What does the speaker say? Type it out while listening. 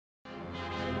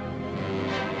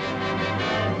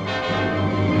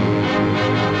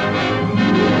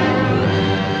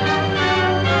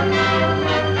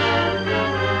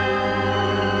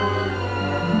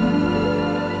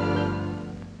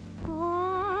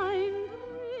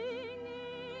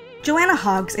Joanna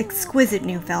Hogg's exquisite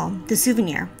new film, The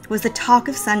Souvenir, was the talk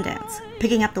of Sundance,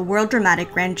 picking up the World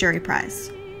Dramatic Grand Jury Prize.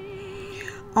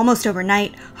 Almost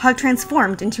overnight, Hogg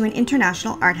transformed into an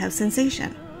international art house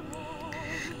sensation.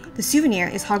 The Souvenir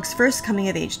is Hogg's first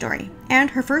coming-of-age story,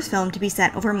 and her first film to be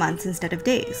set over months instead of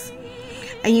days.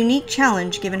 A unique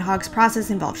challenge given Hogg's process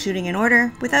involved shooting in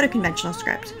order without a conventional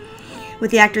script,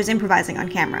 with the actors improvising on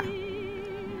camera.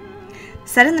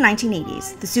 Set in the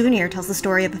 1980s, The Souvenir tells the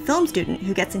story of a film student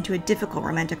who gets into a difficult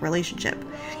romantic relationship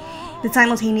that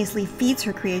simultaneously feeds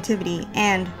her creativity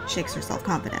and shakes her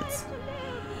self-confidence.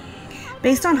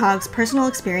 Based on Hogg's personal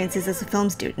experiences as a film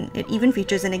student, it even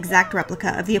features an exact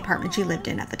replica of the apartment she lived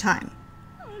in at the time.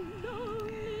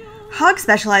 Hogg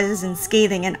specializes in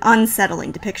scathing and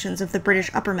unsettling depictions of the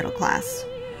British upper middle class.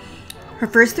 Her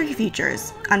first three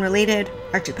features, Unrelated,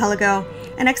 Archipelago,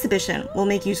 and Exhibition, will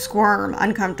make you squirm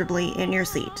uncomfortably in your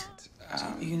seat.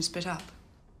 Are you going to split up?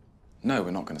 No,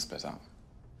 we're not going to split up.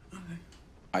 Okay.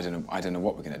 I don't know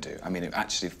what we're going to do. I mean,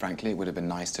 actually, frankly, it would have been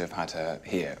nice to have had her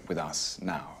here with us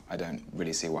now. I don't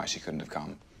really see why she couldn't have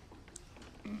come.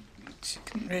 She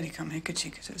couldn't really come here, could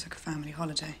she? Because it was like a family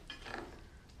holiday.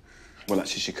 Well,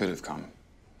 actually, she could have come,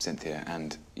 Cynthia,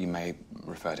 and you may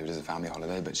refer to it as a family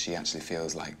holiday, but she actually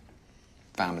feels like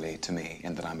family to me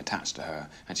in that I'm attached to her,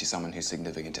 and she's someone who's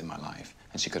significant in my life,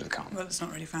 and she could have come. Well, it's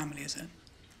not really family, is it?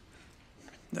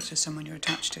 That's just someone you're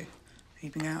attached to, who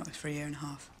you've been out with for a year and a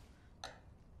half.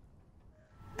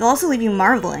 They'll also leave you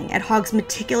marveling at Hogg's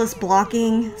meticulous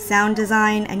blocking, sound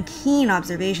design, and keen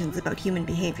observations about human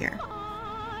behavior.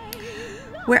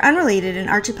 Where Unrelated and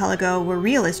Archipelago were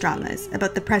realist dramas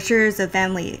about the pressures of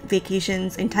family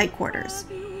vacations in tight quarters,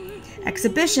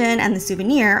 Exhibition and The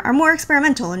Souvenir are more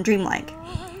experimental and dreamlike,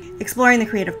 exploring the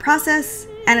creative process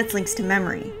and its links to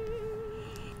memory.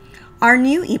 Our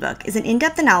new ebook is an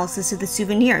in-depth analysis of The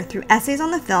Souvenir through essays on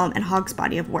the film and Hogg's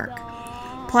body of work,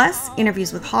 plus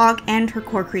interviews with Hogg and her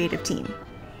core creative team.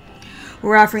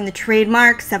 We're offering the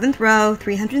trademark 7th row,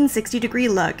 360-degree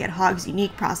look at Hogg's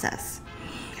unique process,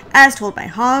 as told by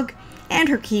Hogg and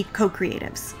her key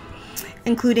co-creatives,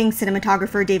 including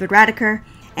cinematographer David Raedeker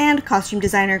and costume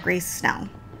designer Grace Snell.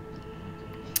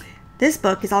 This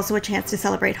book is also a chance to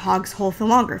celebrate Hogg's whole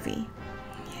filmography,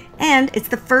 and it's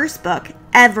the first book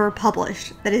ever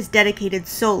published that is dedicated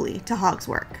solely to Hogg's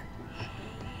work.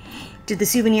 Did The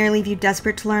Souvenir leave you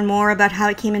desperate to learn more about how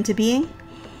it came into being?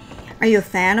 Are you a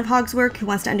fan of Hogg's work who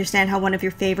wants to understand how one of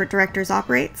your favorite directors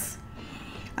operates?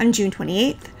 On June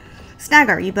 28th, snag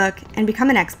our ebook and become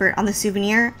an expert on The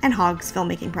Souvenir and Hogg's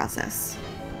filmmaking process.